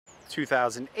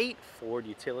2008 Ford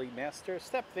Utility Master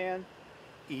step van,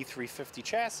 E350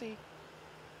 chassis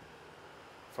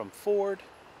from Ford.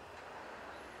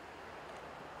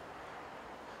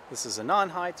 This is a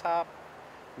non-high top,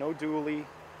 no dually,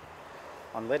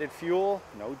 unleaded fuel,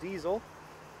 no diesel.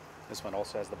 This one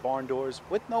also has the barn doors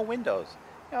with no windows.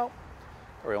 You know,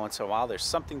 every once in a while there's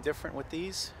something different with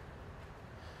these.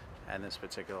 And this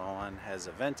particular one has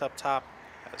a vent up top,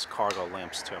 has cargo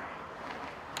lamps too.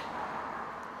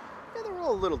 Yeah, they're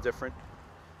all a little different.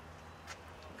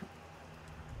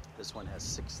 This one has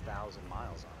 6,000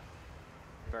 miles on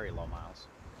it. Very low miles.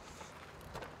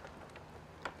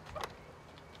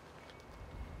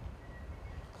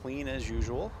 Clean as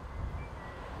usual.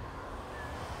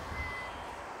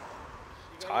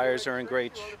 Tires are in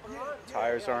great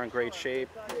shape.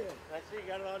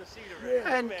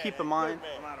 And keep in mind,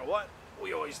 no matter what,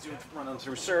 we always do run them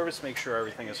through service, make sure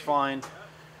everything is fine.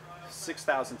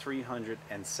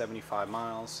 6,375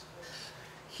 miles.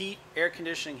 Heat, air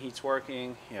conditioning, heat's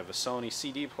working. You have a Sony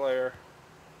CD player.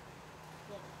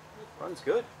 Runs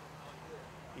good.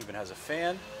 Even has a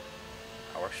fan.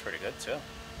 That works pretty good too.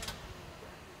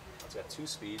 It's got 2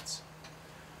 speeds.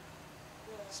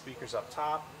 Speakers up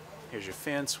top. Here's your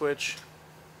fan switch.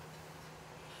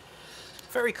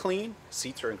 Very clean.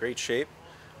 Seats are in great shape.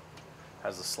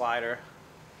 Has a slider.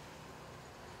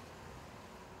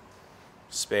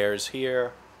 Spares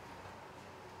here.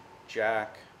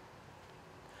 Jack.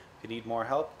 If you need more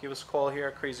help, give us a call here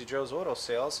at Crazy Joe's Auto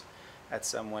Sales at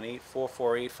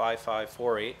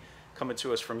 718-448-5548. Coming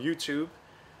to us from YouTube.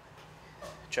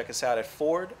 Check us out at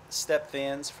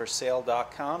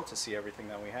FordStepVansForSale.com to see everything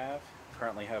that we have.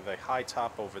 Currently have a high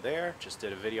top over there. Just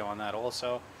did a video on that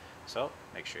also. So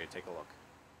make sure you take a look.